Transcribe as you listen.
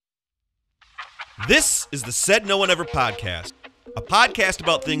This is the Said No One Ever podcast, a podcast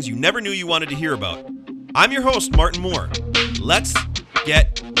about things you never knew you wanted to hear about. I'm your host, Martin Moore. Let's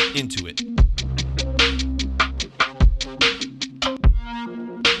get into it.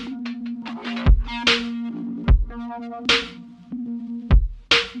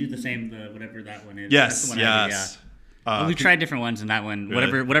 Do the same, whatever that one is. Yes, That's the one yes. Well, we've tried different ones, and that one,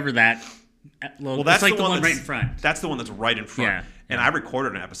 Really? whatever that. Well, that's it's like the the one one right that's- in front. That's the one that's right in front. Yeah, And yeah. I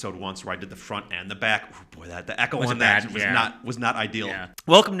recorded an episode once where I did the front and the back. Oh, boy, the echo Was on it that bad? was Yeah. not ideal. Yeah.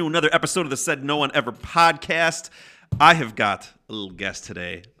 Welcome to another episode of the Said No One Ever podcast. I have got a little guest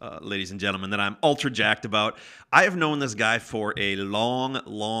today, ladies and gentlemen, that I'm ultra jacked about. I have known this guy for a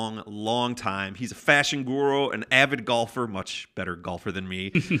long time. He's a fashion guru, an avid golfer, much better golfer than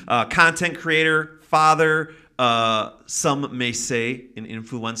me, content creator, father, some may say an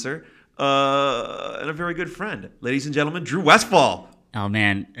influencer, and a very good friend. Ladies and gentlemen, Drew Westfall. Oh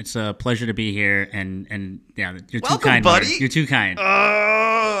man, it's a pleasure to be here, and yeah, you're too Welcome, kind, buddy. Martin. You're too kind. Oh,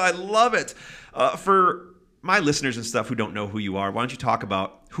 I love it. For my listeners and stuff who don't know who you are, why don't you talk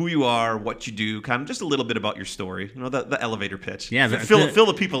about who you are, what you do, kind of just a little bit about your story. You know, the elevator pitch. Yeah, fill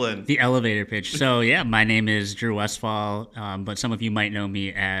the people in. The elevator pitch. So yeah, my name is Drew Westfall, but some of you might know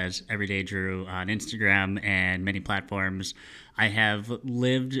me as Everyday Drew on Instagram and many platforms. I have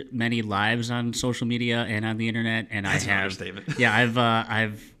lived many lives on social media and on the internet, and That's I an have. understatement. Yeah, I've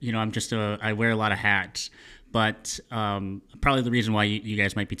I wear a lot of hats. But probably the reason why you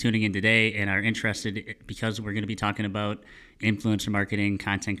guys might be tuning in today and are interested, because we're going to be talking about influencer marketing,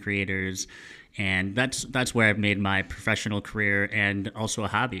 content creators, and that's where I've made my professional career and also a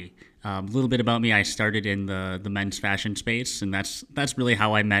hobby. A little bit about me: I started in the men's fashion space, and that's really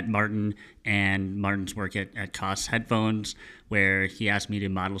how I met Martin and Martin's work at Koss Headphones, where he asked me to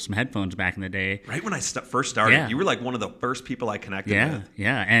model some headphones back in the day. Right when I first started, Yeah. you were like one of the first people I connected with.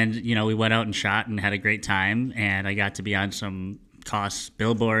 Yeah, and we went out and shot and had a great time, and I got to be on some Koss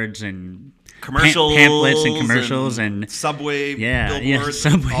billboards and Commercials, pamphlets and commercials and subway Yeah, billboards,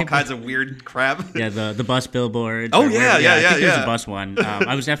 Subway all kinds of weird crap. yeah, the bus billboards. Oh, or yeah, wherever- I think there's yeah. a bus one.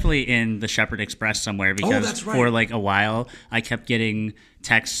 I was definitely in the Shepherd Express somewhere because that's right. for like a while I kept getting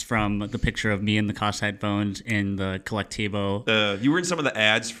texts from the picture of me in the Koss headphones in the Collectivo. You were in some of the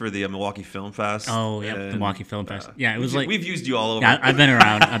ads for the Milwaukee Film Fest. Oh yeah, the and, Milwaukee Film Fest. Yeah, it was like we've used you all over. Yeah, I've been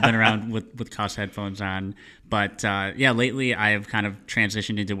around. I've been around with Koss headphones on, but yeah, lately I've kind of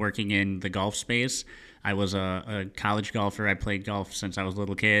transitioned into working in the golf space. I was a college golfer. I played golf since I was a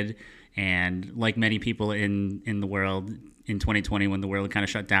little kid, and like many people in the world, in 2020 when the world kind of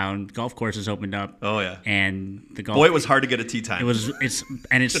shut down, golf courses opened up. Oh yeah, and the golf. boy, it was hard to get a tee time.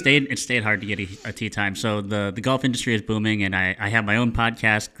 It stayed hard to get a tee time. So the golf industry is booming, and I have my own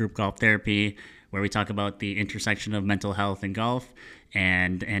podcast, Group Golf Therapy, where we talk about the intersection of mental health and golf.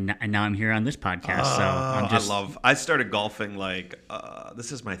 And now I'm here on this podcast. So I started golfing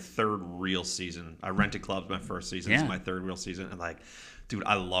this is my third real season. I rented clubs my first season. This is Yeah. my third real season, and dude,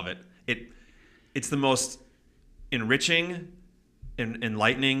 I love it. It's the most enriching,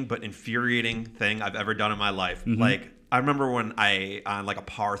 enlightening, but infuriating thing I've ever done in my life. Mm-hmm. I remember when on a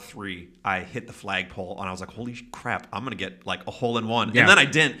par 3, I hit the flagpole and I was like, holy crap, I'm going to get a hole in one. Yeah. And then I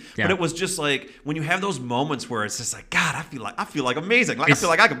didn't. Yeah. But it was just when you have those moments where it's just God, I feel like amazing. I feel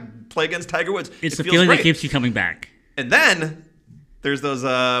like I could play against Tiger Woods. it's It the feels feeling great. that keeps you coming back. And then there's those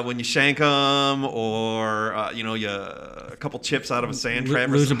when you shank them or you a couple chips out of a sand trap.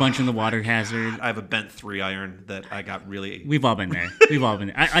 or Lose a something. bunch in the water hazard. I have a bent 3-iron that I got really. We've all been there.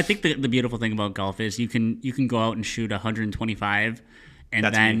 I think the beautiful thing about golf is you can go out and shoot 125, and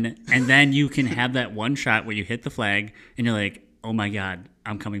That's then you can have that one shot where you hit the flag and you're like, oh my god,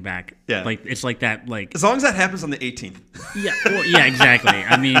 I'm coming back. Yeah. It's like that. As long as that happens on the 18th. Yeah, exactly.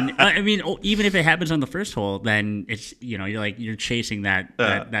 I mean, even if it happens on the first hole, then it's you're chasing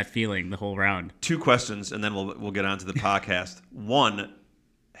that feeling the whole round. 2 questions, and then we'll get on to the podcast. 1,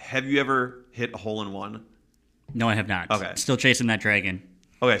 have you ever hit a hole in one? No, I have not. Okay. Still chasing that dragon.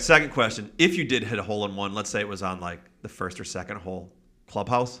 Okay, second question. If you did hit a hole in one, let's say it was on the first or second hole,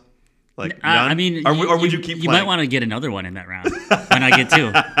 clubhouse? I mean, or would you keep You playing? might want to get another one in that round when I get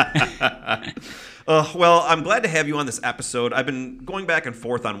 2. Well, I'm glad to have you on this episode. I've been going back and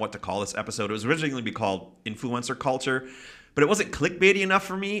forth on what to call this episode. It was originally going to be called Influencer Culture, but it wasn't clickbaity enough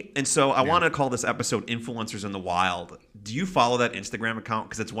for me, and so I want to call this episode Influencers in the Wild. Do you follow that Instagram account?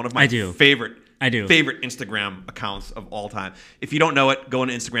 Because it's one of my I do. favorite I do. favorite Instagram accounts of all time. If you don't know it, go on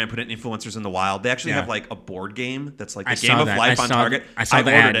Instagram, put in Influencers in the Wild. They actually have like a board game that's like the Game of Life on Target. I saw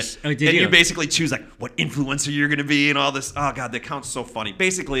the ordered ads. it. Oh, did and you? you basically choose like what influencer you're going to be and all this. Oh God, the account's so funny.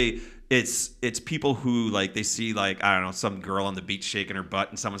 Basically, it's people who like they see like I don't know some girl on the beach shaking her butt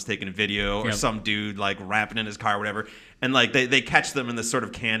and someone's taking a video or some dude like rapping in his car or whatever, and like they catch them in this sort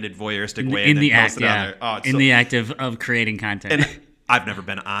of candid voyeuristic way in and the then act, post it on there. Oh, it's in the act of creating content. and I've never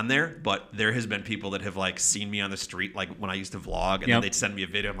been on there, but there has been people that have like seen me on the street, like when I used to vlog, and then they'd send me a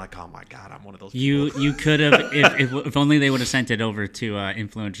video. I'm like, oh my God, I'm one of those people. You could have, if only they would have sent it over to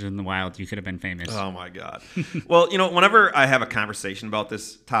Influencers in the Wild, you could have been famous. Oh my God. Well, whenever I have a conversation about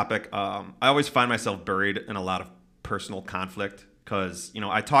this topic, I always find myself buried in a lot of personal conflict because,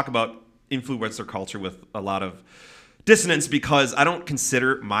 I talk about influencer culture with a lot of dissonance because I don't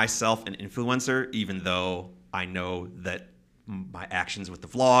consider myself an influencer, even though I know that my actions with the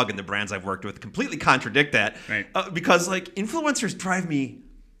vlog and the brands I've worked with completely contradict that. Right. Because like influencers drive me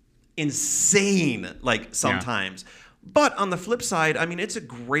insane like sometimes. Yeah. But on the flip side, I mean, it's a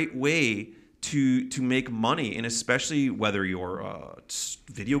great way to make money, and especially whether you're a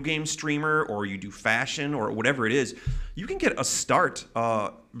video game streamer or you do fashion or whatever it is, you can get a start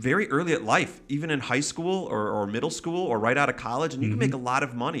very early at life, even in high school or middle school or right out of college, and you can make a lot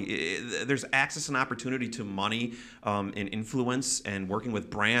of money. There's access and opportunity to money and influence and working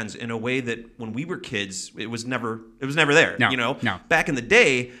with brands in a way that when we were kids, it was never there. No. Back in the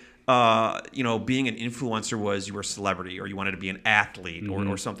day, being an influencer was you were a celebrity or you wanted to be an athlete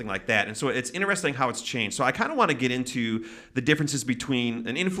or something like that. And so it's interesting how it's changed. So I kind of want to get into the differences between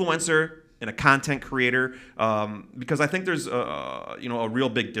an influencer and a content creator because I think there's a real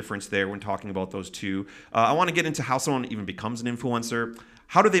big difference there when talking about those two. I want to get into how someone even becomes an influencer.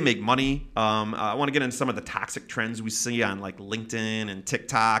 How do they make money? I want to get into some of the toxic trends we see on like LinkedIn and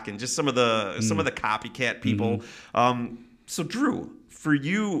TikTok and just some of the copycat people. So Drew, for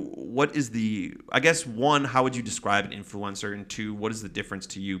you, what is I guess, one, how would you describe an influencer? And two, what is the difference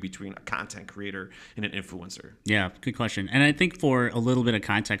to you between a content creator and an influencer? Yeah, good question. And I think for a little bit of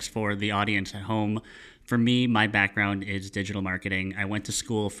context for the audience at home, for me, my background is digital marketing. I went to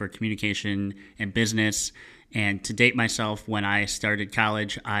school for communication and business. And to date myself, when I started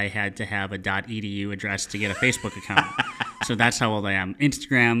college, I had to have a .edu address to get a Facebook account. So that's how old I am.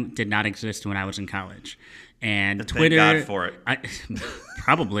 Instagram did not exist when I was in college. And Twitter, thank God for it.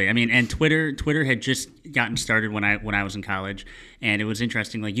 Probably. I mean, and Twitter had just gotten started when I was in college, and it was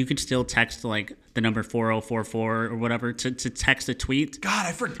interesting. Like you could still text like the number 4044 or whatever to text a tweet. God,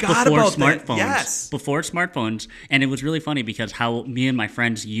 I forgot about smartphones. That. Yes, before smartphones, and it was really funny because how me and my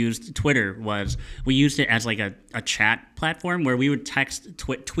friends used Twitter was we used it as like a chat platform where we would text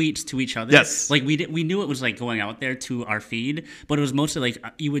tweets to each other. Yes, like we knew it was like going out there to our feed, but it was mostly like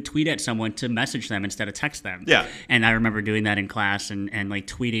you would tweet at someone to message them instead of text them. Yeah, and I remember doing that in class and like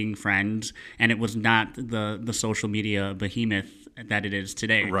tweeting friends, and it was not the social media behemoth that it is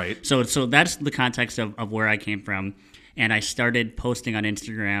today. Right. So that's the context of where I came from. And I started posting on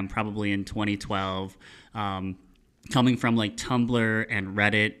Instagram probably in 2012, coming from like Tumblr and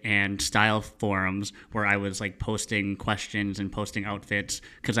Reddit and style forums where I was like posting questions and posting outfits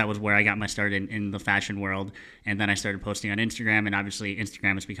because that was where I got my start in the fashion world. And then I started posting on Instagram, and obviously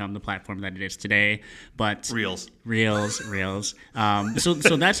Instagram has become the platform that it is today. But Reels. So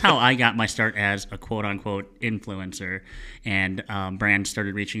that's how I got my start as a quote unquote influencer. And brands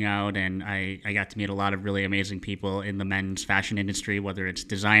started reaching out, and I got to meet a lot of really amazing people in the men's fashion industry, whether it's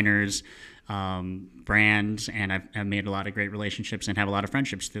designers, brands, and I've made a lot of great relationships and have a lot of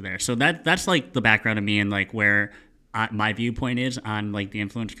friendships through there. So that's like the background of me and like where my viewpoint is on like the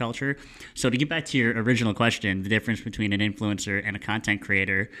influence culture. So to get back to your original question, the difference between an influencer and a content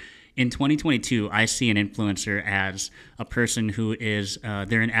creator. In 2022, I see an influencer as a person who is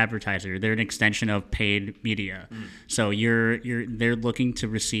they're an advertiser. They're an extension of paid media. So they're looking to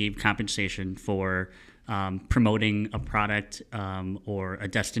receive compensation for promoting a product or a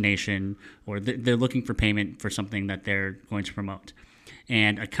destination, or they're looking for payment for something that they're going to promote.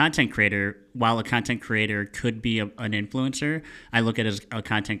 And a content creator, while a content creator could be an influencer, I look at a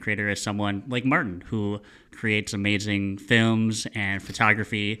content creator as someone like Martin, who creates amazing films and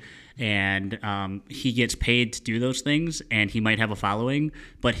photography, and he gets paid to do those things, and he might have a following,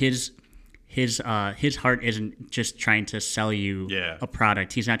 but his heart isn't just trying to sell you a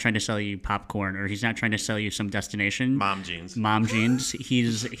product. He's not trying to sell you popcorn, or he's not trying to sell you some destination. Mom jeans.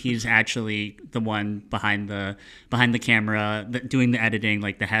 He's actually the one behind the camera, doing the editing,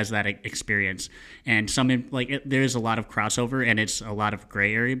 like that has that experience. And there's a lot of crossover, and it's a lot of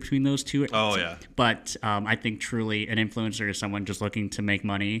gray area between those two. Oh yeah. But I think truly an influencer is someone just looking to make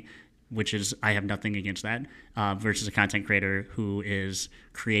money which is I have nothing against that, versus a content creator who is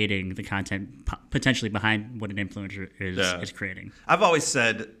creating the content potentially behind what an influencer is creating. I've always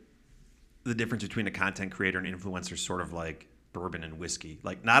said the difference between a content creator and influencer is sort of like bourbon and whiskey.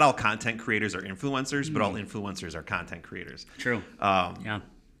 Like, not all content creators are influencers, but all influencers are content creators. True. Yeah.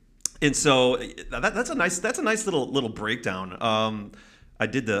 And so that's a nice little breakdown. I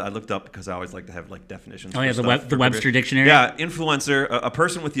looked up because I always like to have like definitions. Oh yeah, the Webster Dictionary. Yeah, influencer, a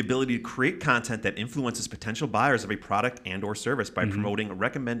person with the ability to create content that influences potential buyers of a product and or service by promoting or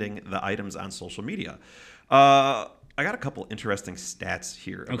recommending the items on social media. I got a couple interesting stats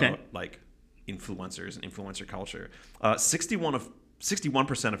here about like influencers and influencer culture.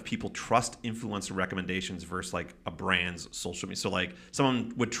 61% of people trust influencer recommendations versus like a brand's social media. So like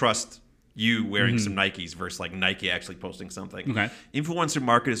someone would trust you wearing some Nikes versus like Nike actually posting something. Okay. Influencer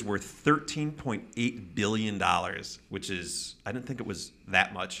market is worth $13.8 billion, which is, I didn't think it was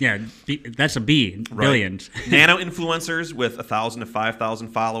that much. Yeah, that's a B, billions. Right. Nano influencers with 1,000 to 5,000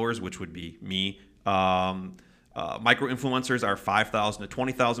 followers, which would be me. Micro influencers are 5,000 to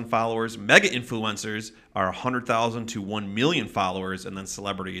 20,000 followers. Mega influencers are 100,000 to 1 million followers, and then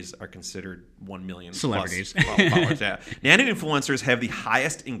celebrities are considered 1 million celebrities plus followers. Yeah. Nano influencers have the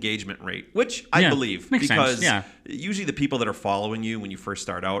highest engagement rate, which I believe because usually the people that are following you when you first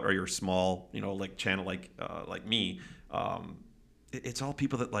start out are your small, like channel like me. It's all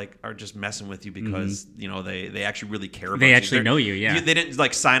people that like are just messing with you because they actually really care about you. They actually know you, yeah. They didn't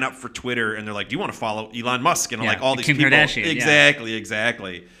like sign up for Twitter and they're like, "Do you want to follow Elon Musk?" And like all these Kim people. Kardashian,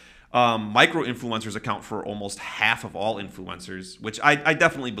 Exactly. Micro influencers account for almost half of all influencers, which I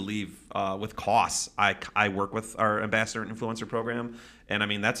definitely believe with costs. I work with our ambassador influencer program, and I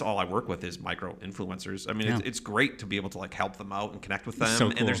mean that's all I work with is micro influencers. I mean it's great to be able to like help them out and connect with them. So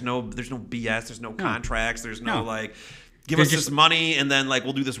cool. And there's no BS, there's no contracts, there's no like. Give us this money, and then like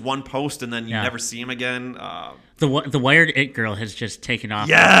we'll do this one post, and then you never see him again. The Wired It girl has just taken off.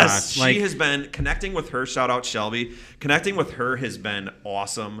 Yes, she has been connecting with her. Shout out Shelby. Connecting with her has been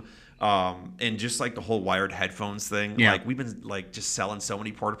awesome. And just like the whole wired headphones thing, like we've been like just selling so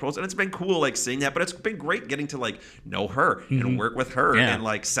many portables, and it's been cool like seeing that. But it's been great getting to like know her and work with her and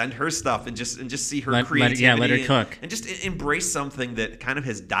like send her stuff and just see her creativity. Let her cook and just embrace something that kind of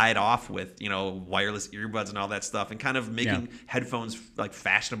has died off with wireless earbuds and all that stuff, and kind of making headphones like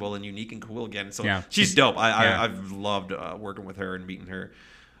fashionable and unique and cool again. So she's dope. I've loved working with her and meeting her.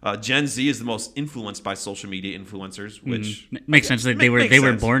 Gen Z is the most influenced by social media influencers, which makes sense that they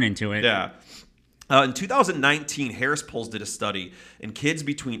were born into it. Yeah. In 2019, Harris Polls did a study, and kids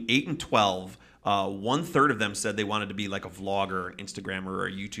between 8 and 12, 1/3 of them said they wanted to be like a vlogger, an Instagrammer, or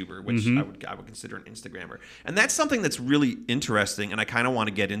a YouTuber, which I would consider an Instagrammer. And that's something that's really interesting, and I kind of want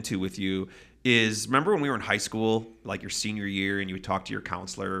to get into with you. Is remember when we were in high school, like your senior year, and you would talk to your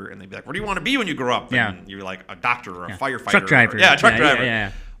counselor, and they'd be like, "What do you want to be when you grow up?" And you're like a doctor or a firefighter, truck driver. Truck driver.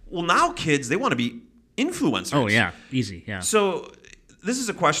 Yeah. Well, now kids, they want to be influencers. Oh yeah, easy. Yeah. So this is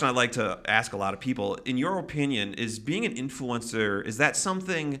a question I'd like to ask a lot of people. In your opinion, is being an influencer, is that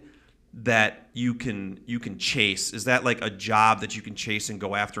something that you can chase? Is that like a job that you can chase and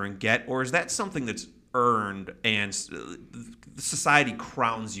go after and get, or is that something that's earned and society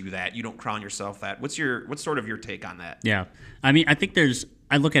crowns you that? You don't crown yourself that. What's sort of your take on that? Yeah, I mean, I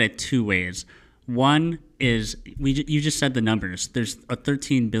look at it two ways. One is you just said the numbers. There's a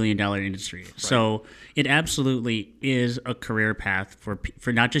 $13 billion industry, so it absolutely is a career path for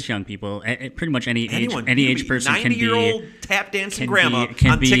not just young people. Pretty much any age person can be 90-year-old tap dancing grandma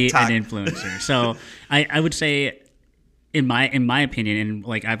can on be TikTok. An influencer. So I would say, in my opinion, and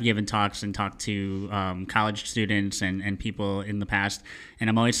like I've given talks and talked to college students and people in the past, and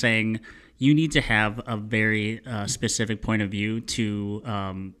I'm always saying you need to have a very specific point of view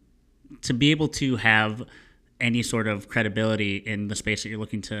to be able to have any sort of credibility in the space that you're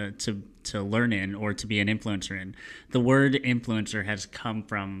looking to learn in or to be an influencer in. The word influencer has come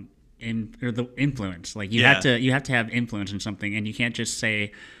from the influence. Like you have to have influence in something, and you can't just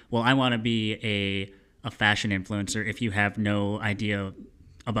say, well, I want to be a fashion influencer if you have no idea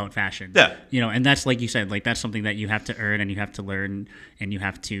about fashion. Yeah. And that's like you said, like that's something that you have to earn and you have to learn and you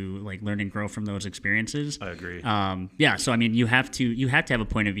have to like learn and grow from those experiences. I agree. So I mean you have to have a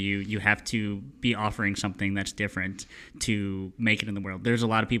point of view. You have to be offering something that's different to make it in the world. There's a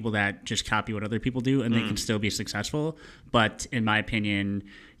lot of people that just copy what other people do and they can still be successful. But in my opinion,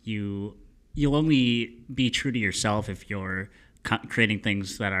 you'll only be true to yourself if you're creating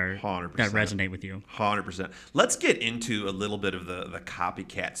things that are 100%. That resonate with you. 100%. Let's get into a little bit of the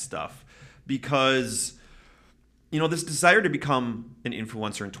copycat stuff, because this desire to become an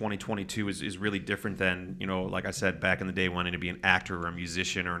influencer in 2022 is really different than, like I said, back in the day, wanting to be an actor or a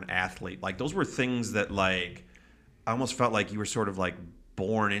musician or an athlete. Like, those were things that, like, I almost felt like you were sort of like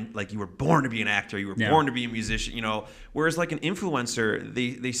born in, like you were born to be an actor, you were born to be a musician, whereas like an influencer,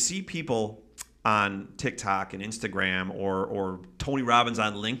 they see people on TikTok and Instagram or Tony Robbins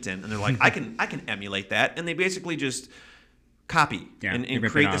on LinkedIn, and they're like, I can emulate that, and they basically just copy and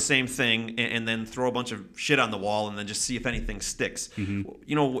create the same thing and then throw a bunch of shit on the wall and then just see if anything sticks.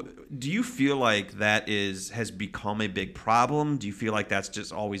 Do you feel like that has become a big problem? Do you feel like that's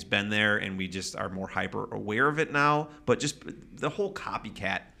just always been there and we just are more hyper aware of it now? But just the whole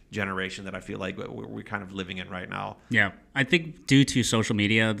copycat generation that I feel like we're kind of living in right now. Yeah, I think due to social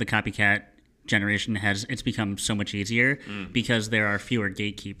media, the copycat generation it's become so much easier because there are fewer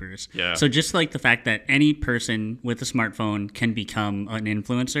gatekeepers. Yeah. So just like the fact that any person with a smartphone can become an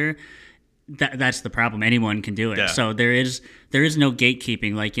influencer, that's the problem. Anyone can do it. Yeah. So there is no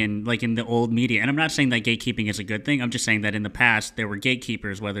gatekeeping like in the old media. And I'm not saying that gatekeeping is a good thing. I'm just saying that in the past there were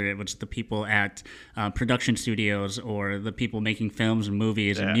gatekeepers, whether it was the people at production studios or the people making films and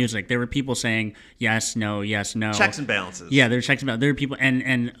movies and music. There were people saying yes, no, yes, no. Checks and balances. Yeah, there were checks and balances. There were people,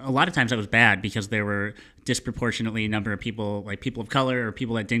 and a lot of times that was bad because there were disproportionately number of people, like people of color or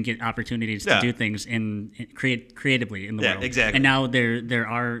people that didn't get opportunities to do things creatively in the world. Exactly. And now there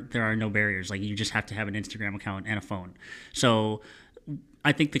are no barriers. Like, you just have to have an Instagram account and a phone. So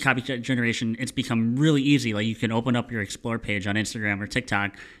I think the copycat generation, it's become really easy. Like, you can open up your Explore page on Instagram or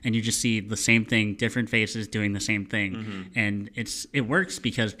TikTok and you just see the same thing, different faces doing the same thing. And it works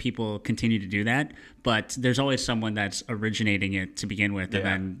because people continue to do that, but there's always someone that's originating it to begin with, and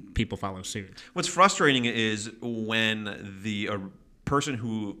then people follow suit. What's frustrating is when the person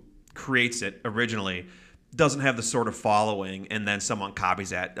who creates it originally doesn't have the sort of following and then someone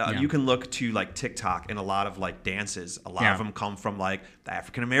copies that. You can look to like TikTok and a lot of like dances. A lot of them come from like the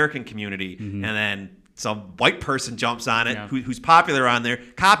African American community, and then some white person jumps on it who's popular on there,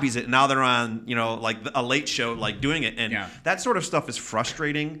 copies it, and now they're on like a late show like doing it, and that sort of stuff is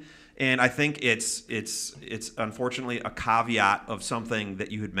frustrating. And I think it's unfortunately a caveat of something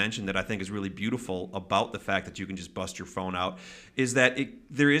that you had mentioned that I think is really beautiful about the fact that you can just bust your phone out, is that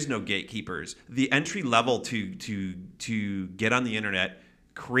there is no gatekeepers. The entry level to get on the internet,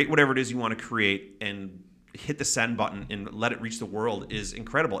 create whatever it is you want to create, and hit the send button and let it reach the world is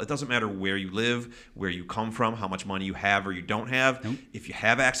incredible. It doesn't matter where you live, where you come from, how much money you have or you don't have. Nope. If you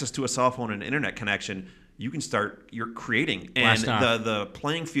have access to a cell phone and an internet connection, you can start creating, and the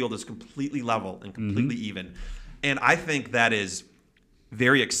playing field is completely level and completely even. And I think that is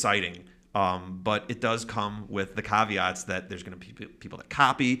very exciting. But it does come with the caveats that there's going to be people that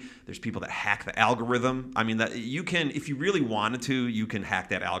copy, there's people that hack the algorithm. I mean, that you can, if you really wanted to, you can hack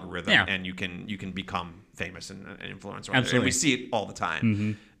that algorithm, and you can become famous and an influencer. Absolutely. And we see it all the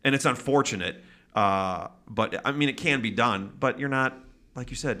time. And it's unfortunate, but I mean, it can be done, but you're not, like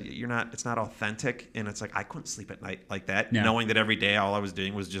you said, it's not authentic, and it's like, I couldn't sleep at night like that, knowing that every day all I was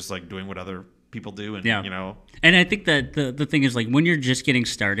doing was just like doing what other people do, and And I think that the thing is, like, when you're just getting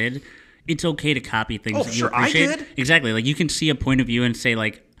started, it's okay to copy things that you appreciate. I did. Exactly. Like, you can see a point of view and say,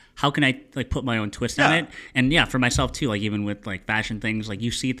 like, how can I like put my own twist on it? And for myself too, like, even with like fashion things, like,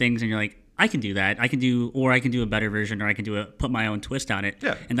 you see things and you're like, I can do that. I can do a better version, or I can put my own twist on it.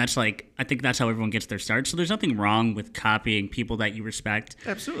 Yeah. And that's like, I think that's how everyone gets their start. So there's nothing wrong with copying people that you respect.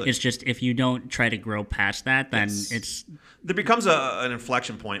 Absolutely. It's just, if you don't try to grow past that, then there becomes an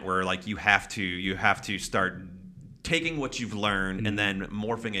inflection point where like you have to start taking what you've learned and then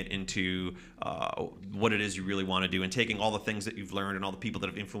morphing it into what it is you really want to do, and taking all the things that you've learned and all the people that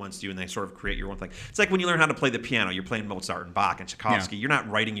have influenced you, and they sort of create your own thing. It's like when you learn how to play the piano, you're playing Mozart and Bach and Tchaikovsky. You're not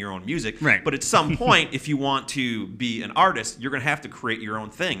writing your own music, right? But at some point, if you want to be an artist, you're going to have to create your own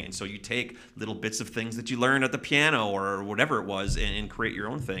thing, and so you take little bits of things that you learned at the piano or whatever it was, and create your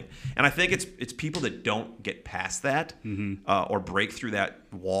own thing. And I think it's people that don't get past that or break through that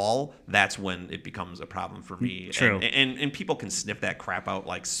wall. That's when it becomes a problem for me. True. And people can sniff that crap out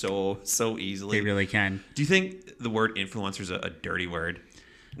like so easily. They really can. Do you think the word influencer is a dirty word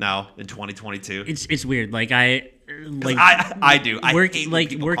now in 2022? It's weird. Like, I do. I hate when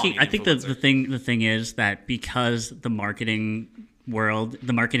people call me I think the influencer. thing is that because the marketing world,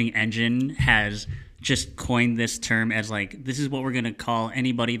 the marketing engine has just coined this term as like, this is what we're going to call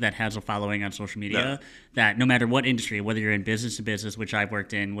anybody that has a following on social media, that no matter what industry, whether you're in business to business, which I've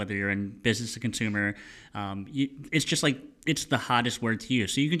worked in, whether you're in business to consumer, it's just like, it's the hottest word to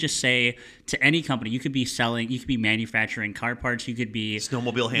use. So you can just say to any company, you could be manufacturing car parts, you could be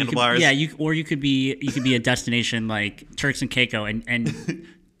snowmobile handlebars. You could be a destination like Turks and Caicos, and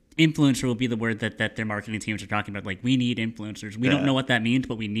influencer will be the word that their marketing teams are talking about. Like, we need influencers. We don't know what that means,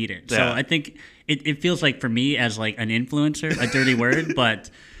 but we need it. So Yeah. I think it feels like for me as like an influencer, a dirty word, but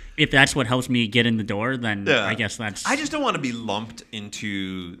if that's what helps me get in the door, then I guess that's... I just don't want to be lumped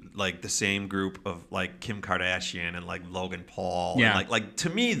into like the same group of like Kim Kardashian and like Logan Paul. Yeah. And like to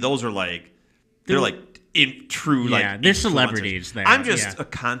me, those are like they're like in true like they're influencers. celebrities there. I'm just a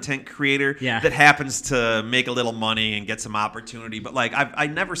content creator that happens to make a little money and get some opportunity. But like I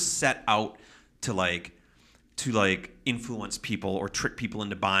never set out to like influence people or trick people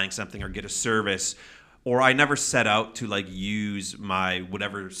into buying something or get a service. Or I never set out to like use my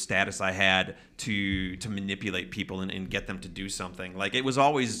whatever status I had to manipulate people and get them to do something. Like it was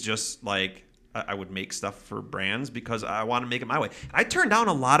always just like I would make stuff for brands because I want to make it my way. I turned down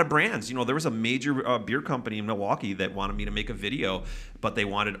a lot of brands. You know, there was a major beer company in Milwaukee that wanted me to make a video, but they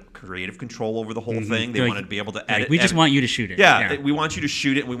wanted creative control over the whole thing. They wanted to be able to edit. We just want you to shoot it. Yeah, we want you to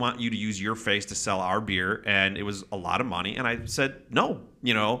shoot it, and we want you to use your face to sell our beer. And it was a lot of money, and I said no.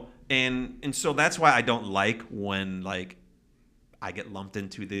 You know. And so that's why I don't like when like I get lumped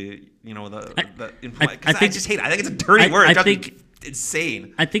into the influence. I just hate it. I think it's a dirty word. I think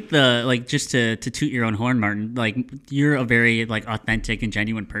insane. I think just to toot your own horn, Martin. Like you're a very like authentic and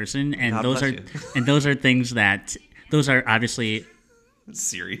genuine person, and God those are you. and those are things that those are obviously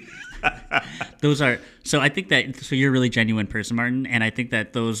Siri. Those are so. I think that so you're a really genuine person, Martin, and I think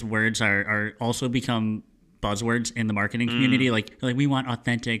that those words are also become buzzwords in the marketing community. Like we want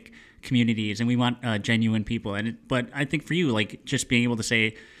authentic communities and we want genuine people. But I think for you, like just being able to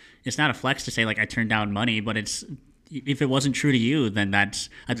say, it's not a flex to say like I turned down money, but it's if it wasn't true to you, then that's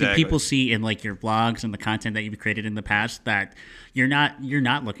I think people see in like your vlogs and the content that you've created in the past that you're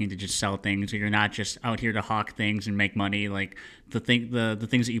not looking to just sell things or you're not just out here to hawk things and make money. Like the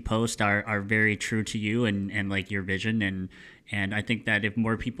things that you post are very true to you and like your vision and I think that if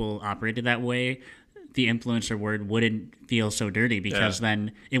more people operated that way, the influencer word wouldn't feel so dirty because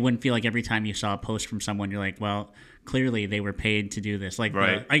then it wouldn't feel like every time you saw a post from someone, you're like, well, clearly they were paid to do this. Like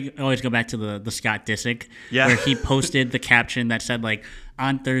I always go back to the Scott Disick where he posted the caption that said like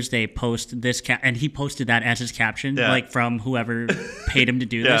on Thursday post this and he posted that as his caption like from whoever paid him to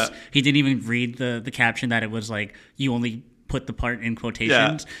do this. He didn't even read the caption that it was like you only put the part in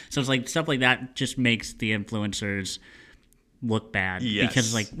quotations. So it's like stuff like that just makes the influencers look bad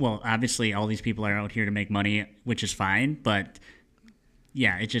because like, well, obviously all these people are out here to make money, which is fine, but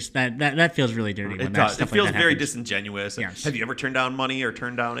yeah, it just that feels really dirty. It does. It feels very disingenuous. Yes. Have you ever turned down money or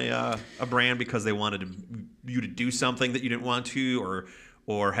turned down a brand because they wanted you to do something that you didn't want to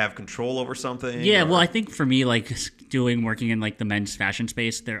or have control over something? Yeah, well, I think for me, like working in like the men's fashion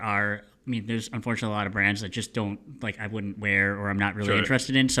space, there's unfortunately a lot of brands that just don't like I wouldn't wear or I'm not really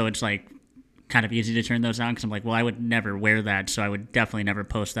interested in. So it's like kind of easy to turn those down because I'm like, well, I would never wear that, so I would definitely never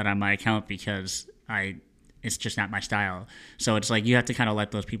post that on my account because it's just not my style. So it's like you have to kind of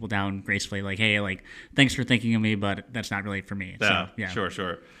let those people down gracefully, like, hey, like thanks for thinking of me, but that's not really for me. Yeah, so, yeah.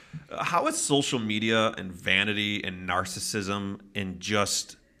 Sure. How is social media and vanity and narcissism and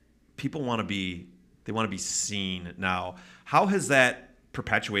just people want to be seen now? How has that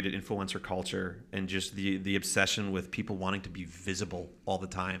perpetuated influencer culture and just the obsession with people wanting to be visible all the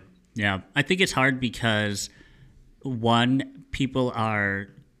time? Yeah, I think it's hard because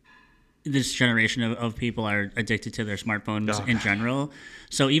this generation of people are addicted to their smartphones in general.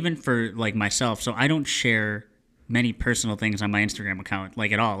 So even for like myself, so I don't share many personal things on my Instagram account,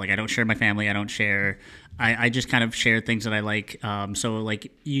 like at all. Like I don't share my family. I just kind of share things that I like. So like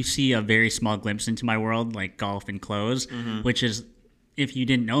you see a very small glimpse into my world, like golf and clothes, which is, if you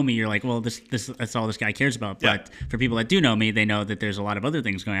didn't know me, you're like, well, that's all this guy cares about. But for people that do know me, they know that there's a lot of other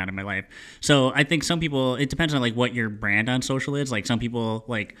things going on in my life. So I think some people, it depends on like what your brand on social is. Like some people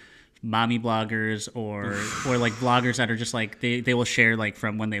like mommy bloggers or like vloggers that are just like, they will share like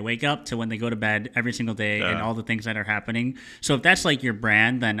from when they wake up to when they go to bed every single day and all the things that are happening. So if that's like your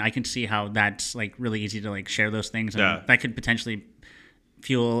brand, then I can see how that's like really easy to like share those things. And that could potentially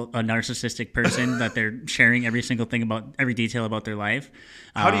fuel a narcissistic person that they're sharing every single thing about every detail about their life.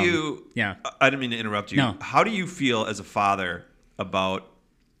 How do you? Yeah, I didn't mean to interrupt you. No. How do you feel as a father about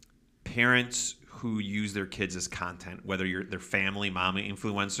parents who use their kids as content, whether they're family mommy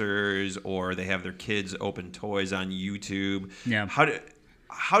influencers or they have their kids open toys on YouTube? Yeah.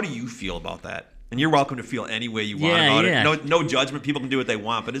 How do you feel about that? And you're welcome to feel any way you want about it. No judgment. People can do what they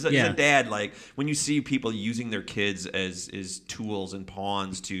want. But as a dad, like when you see people using their kids as tools and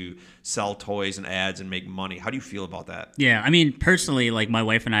pawns to sell toys and ads and make money, how do you feel about that? Yeah, I mean, personally, like my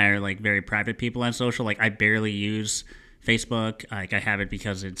wife and I are like very private people on social. Like I barely use Facebook. Like I have it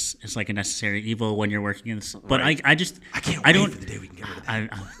because it's like a necessary evil when you're working in this. But I can't wait for the day we can get rid of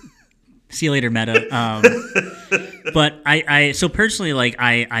that. See you later, Meta. But so personally, like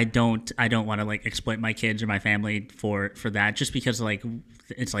I don't want to like exploit my kids or my family for that, just because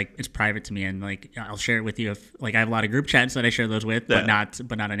it's private to me, and like I'll share it with you if like I have a lot of group chats that I share those with, but not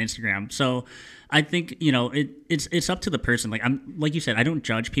on Instagram. So I think it's up to the person. Like I'm like you said, I don't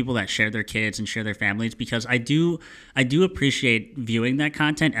judge people that share their kids and share their families, because I do appreciate viewing that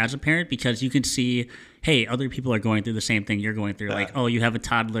content as a parent, because you can see, hey, other people are going through the same thing you're going through. Yeah. Like, oh, you have a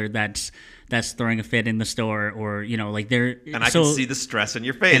toddler that's throwing a fit in the store, or like they're and I can see the stress in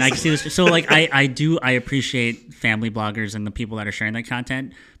your face. And I can see this. So like I appreciate family bloggers and the people that are sharing that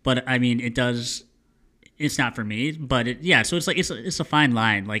content. But I mean, it's not for me. But so it's like it's a fine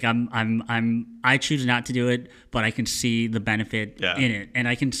line. Like I choose not to do it, but I can see the benefit in it, and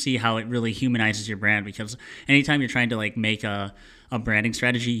I can see how it really humanizes your brand, because anytime you're trying to like make a branding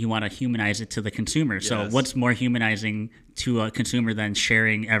strategy, you want to humanize it to the consumer. Yes. So what's more humanizing to a consumer than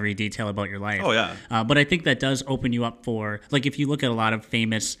sharing every detail about your life? Oh, yeah. But I think that does open you up for, like, if you look at a lot of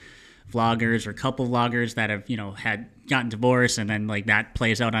famous vloggers or couple vloggers that have, had gotten divorced, and then like that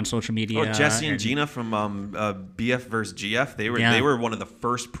plays out on social media. Oh, Jesse and Gina from BF vs. GF. They were one of the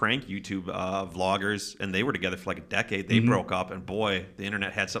first prank YouTube vloggers, and they were together for like a decade. They broke up, and boy, the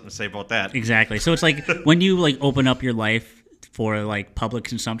internet had something to say about that. Exactly. So it's like when you like open up your life for like public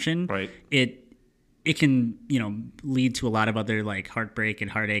consumption, right? It can lead to a lot of other like heartbreak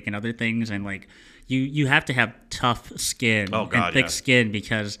and heartache and other things, and like you have to have tough skin and thick skin,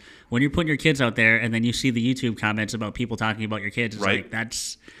 because when you're putting your kids out there and then you see the YouTube comments about people talking about your kids, it's like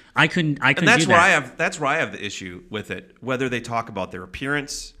I couldn't and that's do where that's where I have the issue with it, whether they talk about their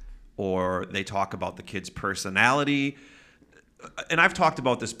appearance or they talk about the kid's personality. And I've talked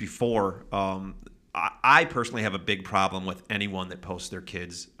about this before. I personally have a big problem with anyone that posts their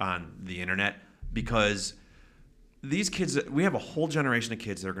kids on the internet, because these kids, we have a whole generation of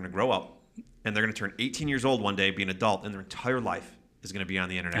kids that are going to grow up and they're going to turn 18 years old one day, be an adult, and their entire life is going to be on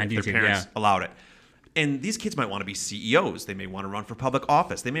the internet if their parents allowed it. And these kids might want to be CEOs. They may want to run for public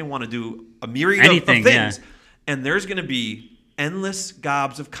office. They may want to do a myriad of things. Yeah. And there's going to be endless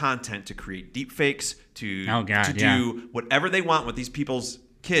gobs of content to create deep fakes, to do whatever they want with these people's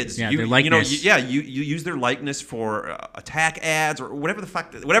kids. Their likeness. You use their likeness for attack ads or whatever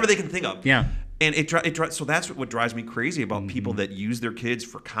they can think of. Yeah. And so that's what drives me crazy about people that use their kids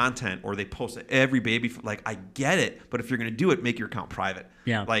for content, or they post every baby. Like, I get it, but if you're going to do it, make your account private.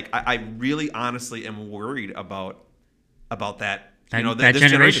 Yeah. Like, I really honestly am worried about that. That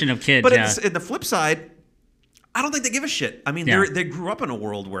generation of kids. But in the flip side, I don't think they give a shit. I mean, they grew up in a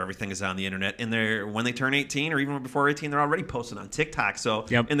world where everything is on the internet, and when they turn 18 or even before 18, they're already posting on TikTok. So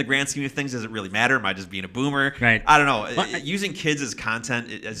in the grand scheme of things, does it really matter? Am I just being a boomer? Right. I don't know. Well, using kids as content,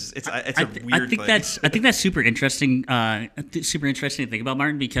 it's a weird thing. I think that's super interesting. Super interesting to think about,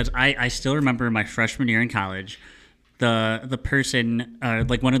 Martin, because I still remember my freshman year in college. The person,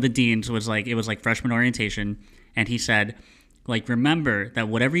 like one of the deans, was like, it was like freshman orientation, and he said, like, remember that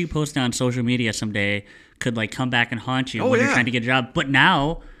whatever you post on social media someday could like come back and haunt you when you're trying to get a job. But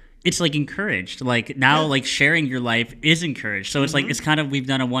now it's like encouraged. Like now, like sharing your life is encouraged. So it's like, it's kind of, we've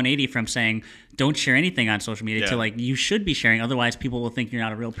done a 180 from saying don't share anything on social media to like, you should be sharing. Otherwise people will think you're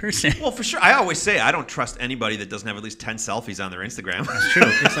not a real person. Well, for sure. I always say I don't trust anybody that doesn't have at least 10 selfies on their Instagram. That's true.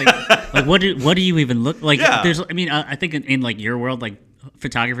 It's like what do you even look like? There's, I mean, I think in like your world, like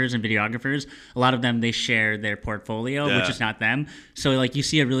photographers and videographers, a lot of them, they share their portfolio, which is not them. So like you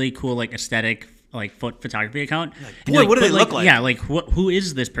see a really cool like aesthetic like photography account. Boy, what do they look like? Yeah, like who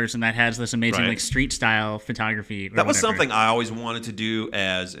is this person that has this amazing like street style photography? That was something I always wanted to do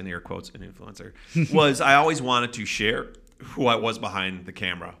as, in air quotes, an influencer. Was I always wanted to share who I was behind the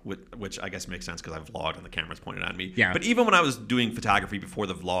camera, which I guess makes sense because I vlogged and the camera's pointed on me. Yeah. But even when I was doing photography before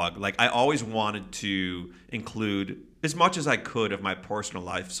the vlog, like I always wanted to include as much as I could of my personal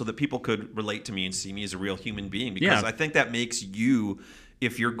life so that people could relate to me and see me as a real human being. Because I think that makes you,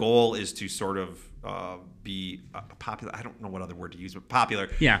 if your goal is to sort of be popular, I don't know what other word to use, but popular.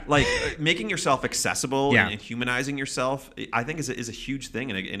 Yeah. Like making yourself accessible and humanizing yourself, I think is a huge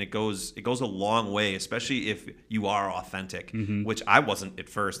thing, and it goes a long way, especially if you are authentic, which I wasn't at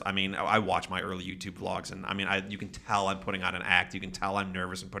first. I mean, I watch my early YouTube vlogs, and I mean, you can tell I'm putting on an act. You can tell I'm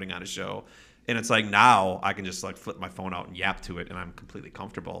nervous and putting on a show. And it's like now I can just like flip my phone out and yap to it, and I'm completely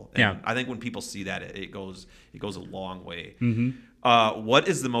comfortable. And I think when people see that, it goes a long way. What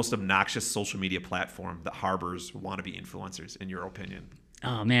is the most obnoxious social media platform that harbors wannabe influencers, in your opinion?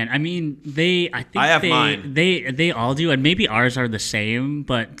 Oh man, I mean, I think I have mine. They all do, and maybe ours are the same.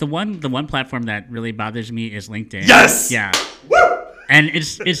 But the one platform that really bothers me is LinkedIn. Yes. Yeah. Woo! And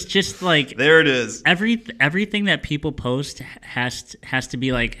it's just like There it is. everything that people post has to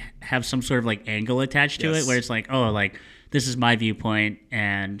be like have some sort of like angle attached to Yes. it, where it's like, oh, like this is my viewpoint,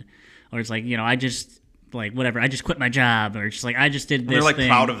 or it's like, I just like whatever, I just quit my job, or just like I just did this. They're like thing.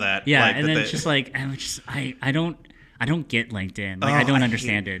 proud of that. Yeah, like, and that then they, it's just like I don't get LinkedIn. Like I don't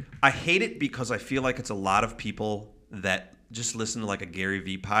understand it. I hate it because I feel like it's a lot of people that just listen to like a Gary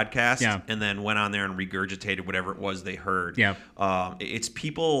Vee podcast and then went on there and regurgitated whatever it was they heard. Yeah. It's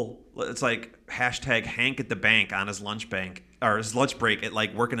people, it's like hashtag Hank at the bank on his lunch break at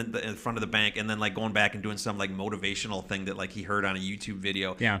like working in front of the bank, and then like going back and doing some like motivational thing that like he heard on a YouTube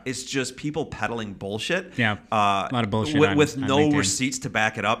video. Yeah. It's just people peddling bullshit. Yeah. A lot of bullshit with on no LinkedIn. receipts to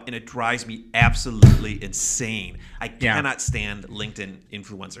back it up, and it drives me absolutely insane. I cannot stand LinkedIn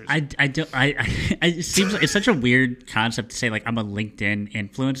influencers. It seems like it's such a weird concept to say like I'm a LinkedIn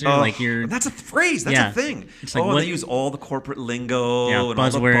influencer. Like you're. That's a phrase. That's a thing. It's like, they use all the corporate lingo and all the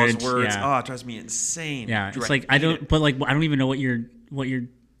buzzwords. buzzwords. Yeah. Oh, it drives me insane. Yeah, it's like I don't even know what you're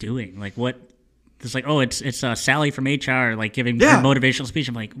doing. Like what? It's like, oh, it's Sally from HR like giving her motivational speech.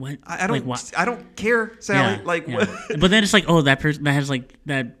 I'm like, what? I don't. Like, I don't care, Sally. What? But then it's like, oh, that person that has like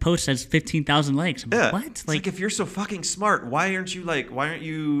that post has 15,000 likes. I'm like, what? It's like if you're so fucking smart, why aren't you like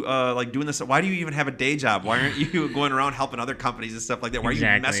doing this? Why do you even have a day job? Why aren't you going around helping other companies and stuff like that? Why are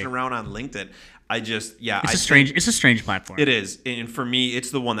you messing around on LinkedIn? It's a strange platform. It is, and for me, it's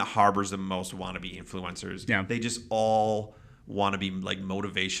the one that harbors the most wannabe influencers. Yeah, they just all want to be like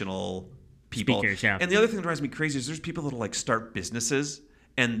motivational people. Speakers, yeah. And the other thing that drives me crazy is there's people that'll like start businesses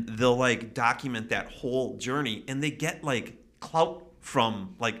and they'll like document that whole journey, and they get like clout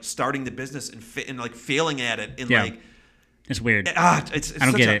from like starting the business and like failing at it, and like it's weird. I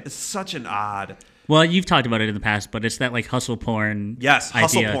don't get it. It's such an odd. Well, you've talked about it in the past, but it's that like hustle porn. Yes,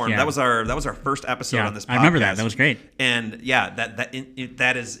 hustle idea. porn. Yeah. That was our first episode on this podcast. I remember that. That was great. And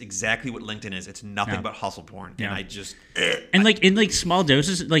that is exactly what LinkedIn is. It's nothing but hustle porn. Yeah. And I just and like in like small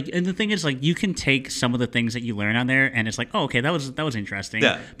doses, like, and the thing is like you can take some of the things that you learn on there, and it's like, oh, okay, that was interesting.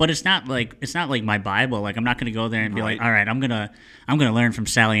 Yeah. But it's not like my Bible. Like I'm not going to go there and be like, all right, I'm gonna learn from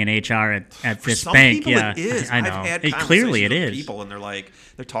Sally in HR at this some bank. People yeah, it is. I know. I've had it clearly it with is. People, and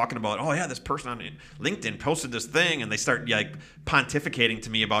they're talking about, oh yeah, this person on LinkedIn posted this thing, and they start like pontificating to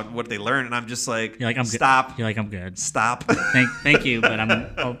me about what they learned, and I'm just like, stop. You're like, I'm good. Stop. Thank you, but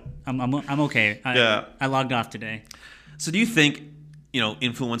I'm okay. I logged off today. So do you think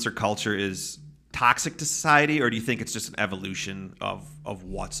influencer culture is toxic to society, or do you think it's just an evolution of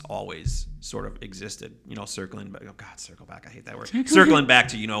what's always sort of existed? Circling back. Oh God, circle back. I hate that word. Circling back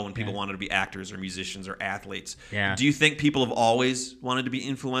to when people wanted to be actors or musicians or athletes. Yeah. Do you think people have always wanted to be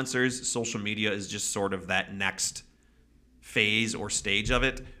influencers? Social media is just sort of that next phase or stage of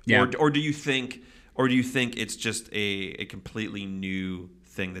it, or do you think it's just a completely new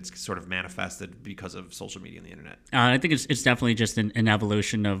thing that's sort of manifested because of social media and the internet? I think it's definitely just an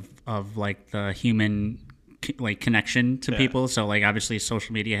evolution of like the human like connection to people. So like obviously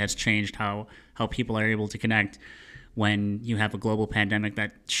social media has changed how people are able to connect when you have a global pandemic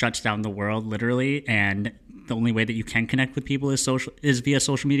that shuts down the world literally, and the only way that you can connect with people is via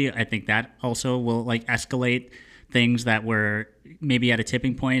social media. I think that also will like escalate things that were maybe at a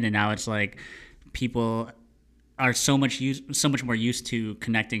tipping point, and now it's like people are so much more used to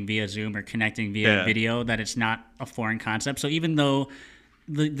connecting via Zoom or connecting via video that it's not a foreign concept. So even though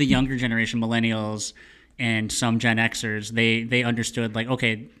the younger generation, millennials and some Gen Xers, they understood like,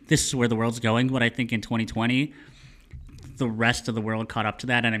 okay, this is where the world's going. But I think in 2020, the rest of the world caught up to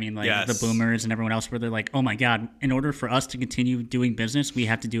that. And I mean, like the boomers and everyone else, where they're like, oh my God, in order for us to continue doing business, we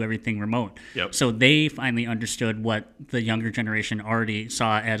have to do everything remote. Yep. So they finally understood what the younger generation already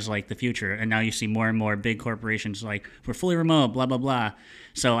saw as like the future. And now you see more and more big corporations like, we're fully remote, blah, blah, blah.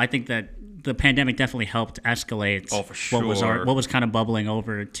 So I think that the pandemic definitely helped escalate what was kind of bubbling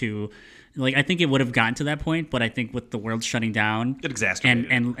over to, like, I think it would have gotten to that point, but I think with the world shutting down, it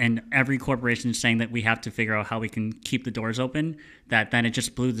exacerbated. And every corporation saying that we have to figure out how we can keep the doors open, that then it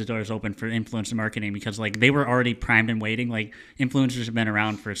just blew the doors open for influencer marketing, because like they were already primed and waiting. Like influencers have been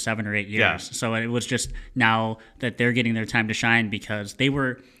around for 7 or 8 years. Yeah. So it was just now that they're getting their time to shine, because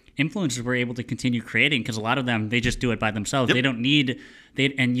influencers were able to continue creating, because a lot of them, they just do it by themselves. Yep. They don't need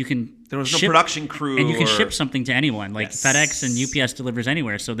and you can there was no production crew, and you can ship something to anyone. Like FedEx and UPS delivers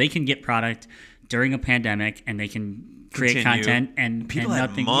anywhere, so they can get product during a pandemic, and they can create content. And people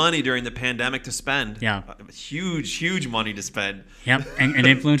had money during the pandemic to spend. Yeah, huge money to spend. Yep, and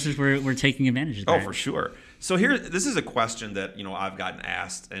influencers were taking advantage of that. Oh, for sure. So this is a question that I've gotten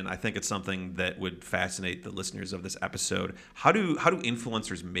asked, and I think it's something that would fascinate the listeners of this episode. How do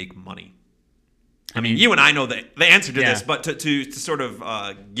influencers make money? I mean, you and I know the answer to Yeah. this, but to sort of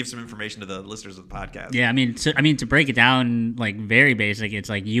give some information to the listeners of the podcast. Yeah, I mean to break it down like very basic, it's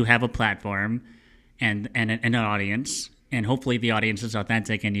like you have a platform and an audience, and hopefully the audience is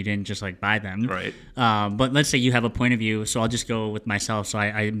authentic and you didn't just like buy them. Right. But let's say you have a point of view. So I'll just go with myself. So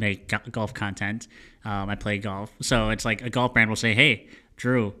I make golf content. I play golf. So it's like a golf brand will say, "Hey,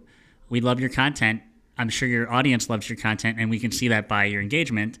 Drew, we love your content. I'm sure your audience loves your content, and we can see that by your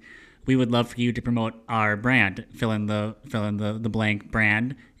engagement. We would love for you to promote our brand. Fill in the blank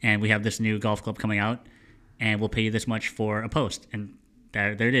brand, and we have this new golf club coming out, and we'll pay you this much for a post." And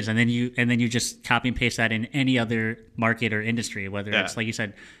there it is. And then you just copy and paste that in any other market or industry, whether it's like you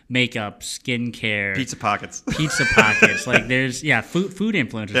said, makeup, skincare, Pizza pockets. Like there's food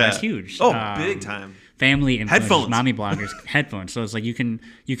influencers. That's huge. Oh, big time. Family influencers, Headphones. mommy bloggers, headphones. So it's like you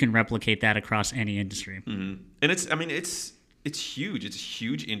can replicate that across any industry. And it's huge. It's a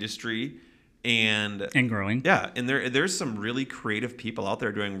huge industry, and growing. Yeah, and there's some really creative people out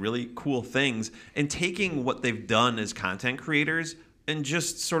there doing really cool things and taking what they've done as content creators and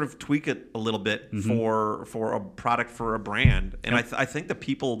just sort of tweak it a little bit for a product, for a brand. And I think the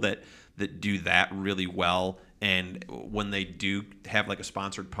people that do that really well, and when they do have like a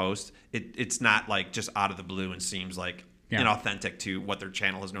sponsored post, it's not like just out of the blue and seems like inauthentic to what their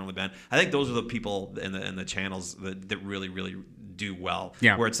channel has normally been. I think those are the people in the channels that really, really do well.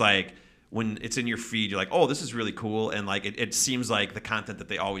 Yeah. Where it's like when it's in your feed, you're like, oh, this is really cool. And like it seems like the content that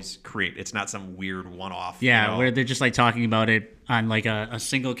they always create. It's not some weird one-off. Yeah, where they're just like talking about it on like a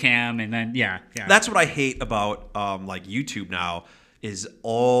single cam, and then That's what I hate about like YouTube now. Is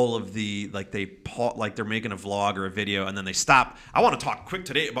all of the like they're making a vlog or a video and then they stop. I want to talk quick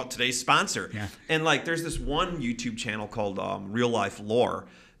today about today's sponsor. Yeah. And like there's this one YouTube channel called Real Life Lore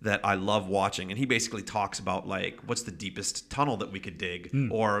that I love watching, and he basically talks about like what's the deepest tunnel that we could dig,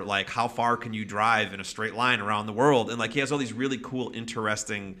 or like how far can you drive in a straight line around the world, and like he has all these really cool,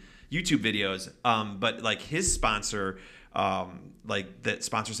 interesting YouTube videos. But like his sponsor, like that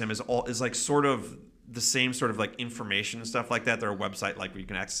sponsors him is like sort of the same sort of like information and stuff like that. They're a website like where you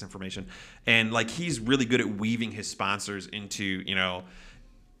can access information, and like he's really good at weaving his sponsors into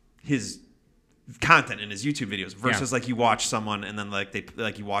his content in his YouTube videos versus like you watch someone and then like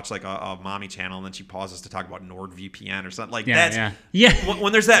you watch like a mommy channel and then she pauses to talk about NordVPN or something like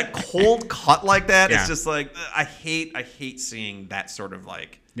when there's that cold cut like that, it's just like I hate seeing that sort of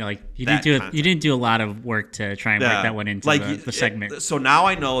like you didn't do a lot of work to try and work that one into like the segment. So now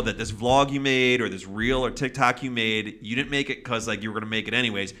I know that this vlog you made or this reel or TikTok you made, you didn't make it because like you were going to make it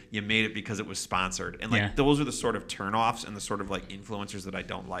anyways. You made it because it was sponsored, and like those are the sort of turnoffs and the sort of like influencers that I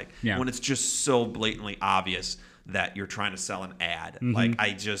don't like. When it's just so blatantly obvious that you're trying to sell an ad. Like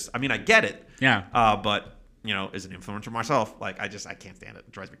I get it. But as an influencer myself, like I can't stand it.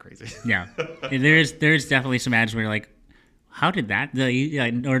 It drives me crazy. There's definitely some ads where you're like, how did that?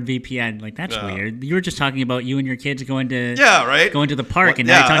 NordVPN, like that's weird. You were just talking about you and your kids going to the park, and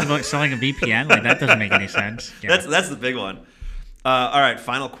now you're talking about selling a VPN. Like that doesn't make any sense. That's the big one. All right,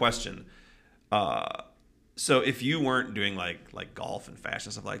 final question. So if you weren't doing like golf and fashion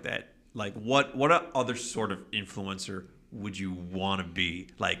and stuff like that, like what other sort of influencer would you want to be?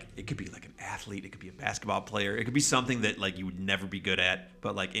 Like it could be like an athlete, it could be a basketball player, it could be something that like you would never be good at,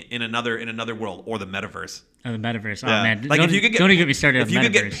 but like in another world, or the metaverse. Oh, the metaverse. Oh man, like if you could don't even get me started. If you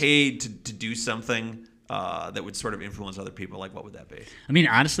could get paid to do something that would sort of influence other people, like what would that be? I mean,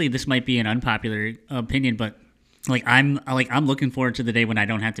 honestly, this might be an unpopular opinion, but like I'm looking forward to the day when I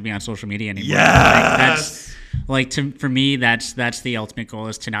don't have to be on social media anymore. Yes. For me, that's the ultimate goal,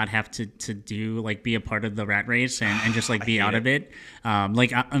 is to not have to do like be a part of the rat race and just like be out of it.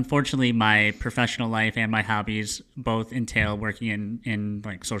 Unfortunately, my professional life and my hobbies both entail working in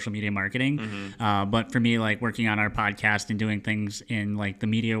like social media marketing. But for me, like working on our podcast and doing things in like the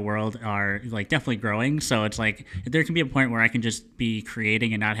media world are like definitely growing. So it's like there can be a point where I can just be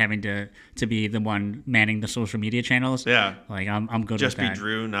creating and not having to be the one manning the social media channels. Yeah, like I'm good just with that. Just be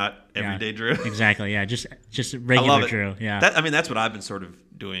Drew, not everyday Drew. Exactly. Yeah. Just regular Drew. Yeah. That's what I've been sort of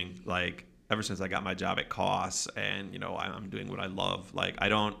doing, like ever since I got my job at COS, and I'm doing what I love. Like I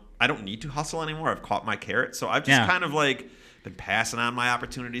don't need to hustle anymore. I've caught my carrot, so I've just kind of like been passing on my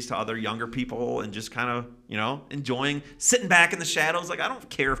opportunities to other younger people and just kind of enjoying sitting back in the shadows. Like I don't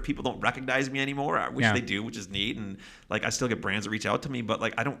care if people don't recognize me anymore, which they do, which is neat, and like I still get brands that reach out to me, but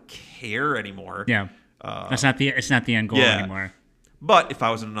like I don't care anymore. Yeah. It's not the end goal anymore. But if I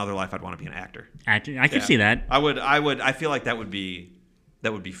was in another life, I'd want to be an actor. I could see that. I would. I feel like that would be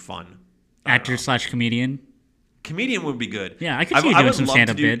fun. Actor / comedian. Comedian would be good. Yeah, I could see you doing some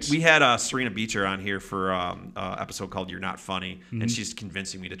stand-up bits. We had Serena Beecher on here for episode called "You're Not Funny," and she's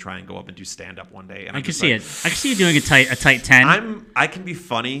convincing me to try and go up and do stand-up one day. And I can see it. I can see you doing a tight 10. I can be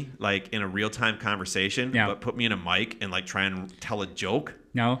funny like in a real-time conversation, Yeah. but put me in a mic and like try and tell a joke.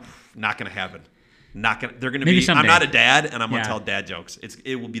 No, Not gonna happen. Not gonna. They're gonna Maybe be. someday. I'm not a dad, and I'm gonna Yeah. tell dad jokes.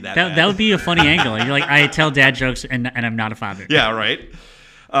 It will be that bad. that would be a funny angle. You're like, I tell dad jokes and I'm not a father. Yeah, right.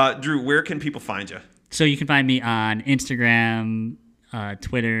 Drew, where can people find you? So you can find me on Instagram,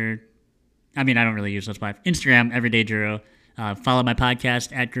 Twitter. I mean, I don't really use those five. Instagram, Everyday Drew. Follow my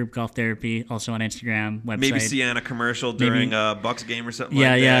podcast at Group Golf Therapy, also on Instagram, website. Maybe see you on a commercial during a Bucks game or something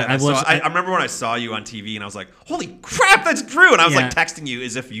Yeah, like yeah, that. I remember when I saw you on TV and I was like, holy crap, that's Drew. And I was like Yeah. texting you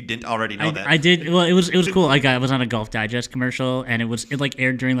as if you didn't already know that. I did. Well, it was cool. I was on a Golf Digest commercial, and it like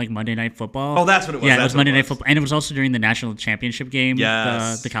aired during like Monday Night Football. Oh, that's what it was. Yeah, it That's was what Monday it Night was. Football, and it was also during the national championship game,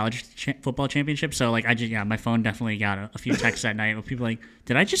 Yes. the college football championship. So like my phone definitely got a few texts that night with people like,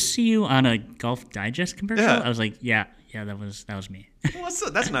 "Did I just see you on a Golf Digest commercial?" Yeah. I was like, "Yeah, that was me." Well,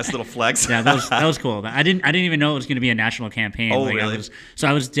 that's a nice little flex. Yeah, that was cool. I didn't even know it was going to be a national campaign. Oh, like, really?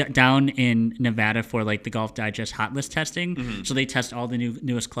 I was down in Nevada for like the Golf Digest hot list testing. Mm-hmm. So they test all the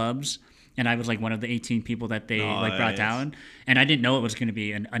newest clubs, and I was like one of the 18 people that they like brought Nice. down. And I didn't know it was going to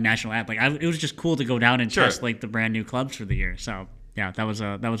be a national ad. Like it was just cool to go down and Sure. test like the brand new clubs for the year. So yeah, that was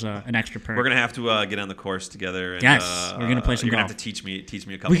an extra perk. We're gonna have to get on the course together. And, Yes, we're gonna play some You're gonna golf. have to teach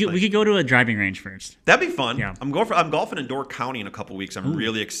me a couple. we could go to a driving range first. That'd be fun. Yeah. I'm golfing in Door County in a couple weeks. I'm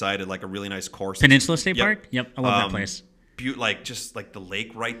really excited. Like a really nice course. Peninsula State Yep. Park. Yep, I love that place. Just like the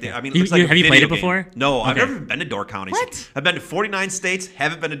lake right there. I mean, You- it looks like you- a have you video played it game. before? No, I've Okay. never been to Door County. What? I've been to 49 states.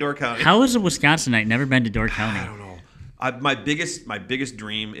 Haven't been to Door County. How is a Wisconsinite never been to Door County? I don't know. My biggest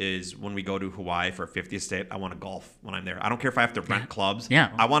dream is when we go to Hawaii for 50th state. I want to golf when I'm there. I don't care if I have to rent clubs. Yeah,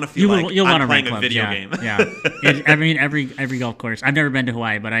 I want to feel like you'll I'm wanna playing rent a clubs, video yeah. game. Yeah, I mean every golf course. I've never been to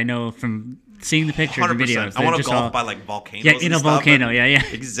Hawaii, but I know from seeing the pictures and 100%. videos. I want to just golf all- by like volcanoes. Yeah, in and a stuff, volcano. and- Yeah.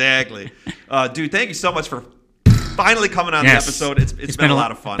 Exactly. Dude, thank you so much for finally coming on Yes. the episode. It's been a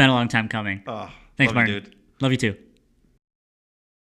lot of fun. It's been a long time coming. Oh, Thanks, love you, Martin. dude. Love you too.